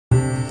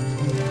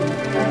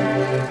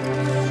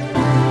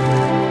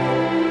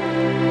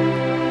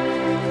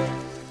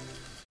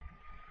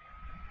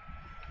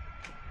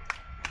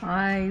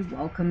Hi,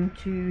 welcome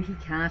to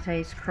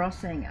HeKate's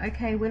Crossing.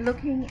 Okay, we're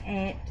looking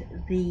at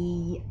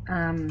the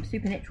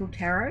Supernatural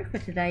Tarot for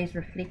today's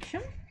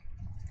reflection.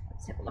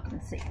 Let's have a look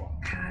and see what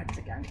cards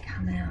are going to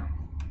come out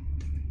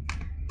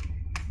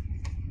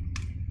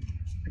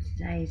for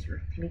today's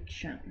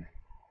reflection.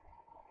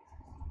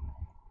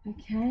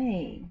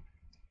 Okay,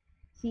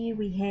 here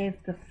we have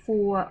the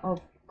Four of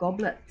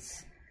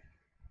Goblets.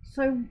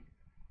 So,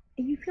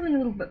 are you feeling a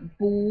little bit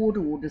bored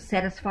or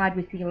dissatisfied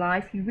with your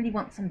life? You really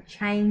want some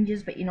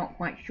changes, but you're not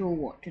quite sure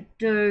what to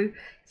do.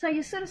 So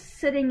you're sort of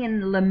sitting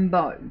in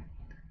limbo.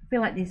 I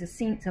feel like there's a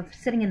sense of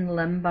sitting in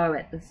limbo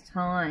at this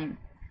time.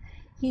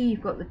 Here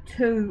you've got the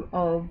Two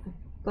of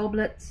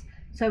Goblets.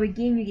 So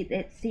again, you get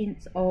that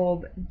sense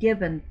of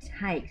give and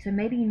take. So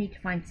maybe you need to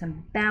find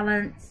some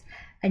balance.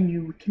 A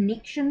new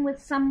connection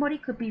with somebody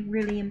could be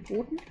really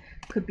important.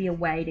 Could be a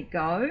way to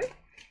go.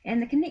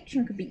 And the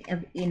connection could be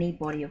of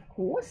anybody, of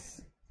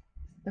course.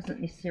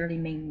 Doesn't necessarily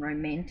mean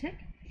romantic.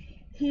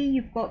 Here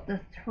you've got the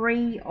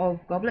Three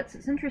of Goblets.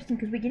 It's interesting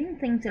because we're getting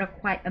things that are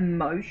quite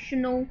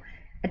emotional,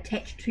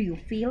 attached to your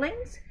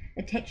feelings,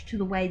 attached to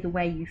the way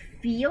you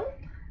feel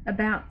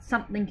about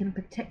something in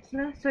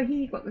particular. So here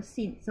you've got the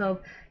sense of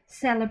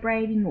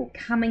celebrating or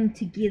coming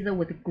together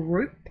with a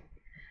group.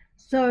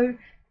 So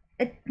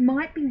it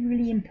might be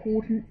really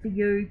important for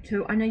you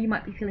to, I know you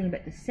might be feeling a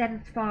bit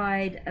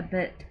dissatisfied, a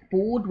bit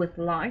bored with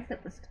life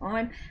at this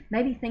time.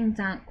 Maybe things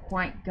aren't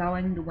quite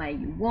going the way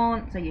you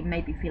want, so you may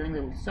be feeling a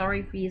little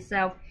sorry for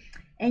yourself.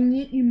 And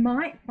yet you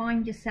might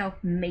find yourself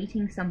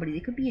meeting somebody.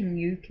 There could be a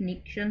new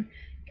connection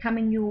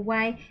coming your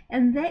way.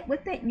 And that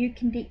with that new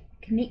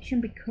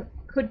connection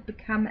could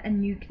become a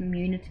new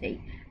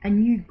community, a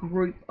new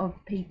group of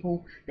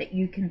people that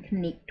you can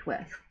connect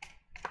with.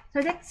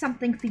 So that's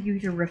something for you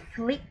to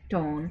reflect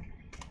on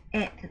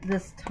at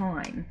this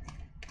time.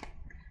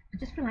 I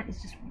just feel like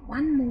there's just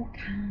one more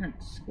card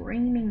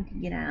screaming to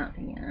get out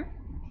here.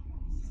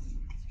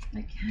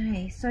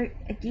 Okay, so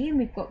again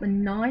we've got the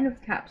Nine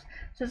of Cups.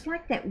 So it's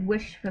like that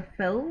wish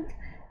fulfilled.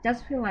 It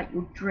does feel like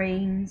your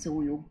dreams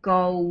or your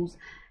goals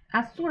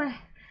are sort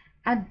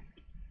of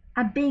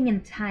are being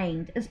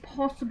attained. It's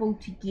possible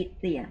to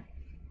get there.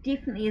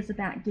 Definitely is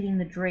about getting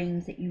the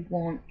dreams that you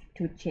want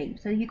to achieve.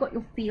 So you've got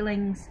your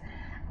feelings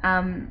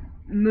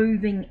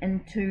moving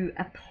into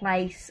a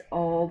place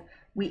of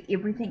where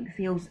everything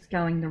feels it's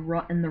going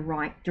in the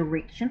right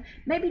direction.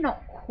 Maybe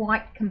not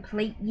quite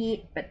complete yet,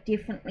 but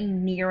definitely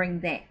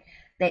nearing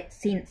that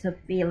sense of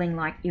feeling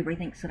like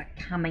everything's sort of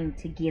coming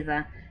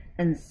together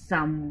in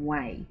some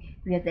way.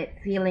 You have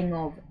that feeling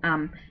of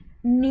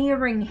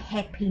nearing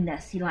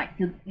happiness.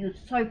 You're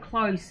so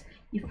close.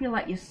 You feel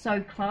like you're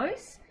so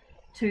close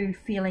to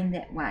feeling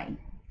that way.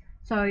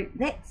 So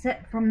that's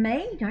it from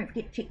me. Don't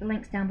forget to check the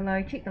links down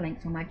below. Check the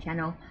links on my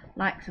channel.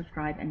 Like,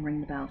 subscribe and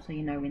ring the bell so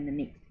you know when the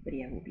next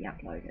video will be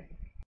uploaded.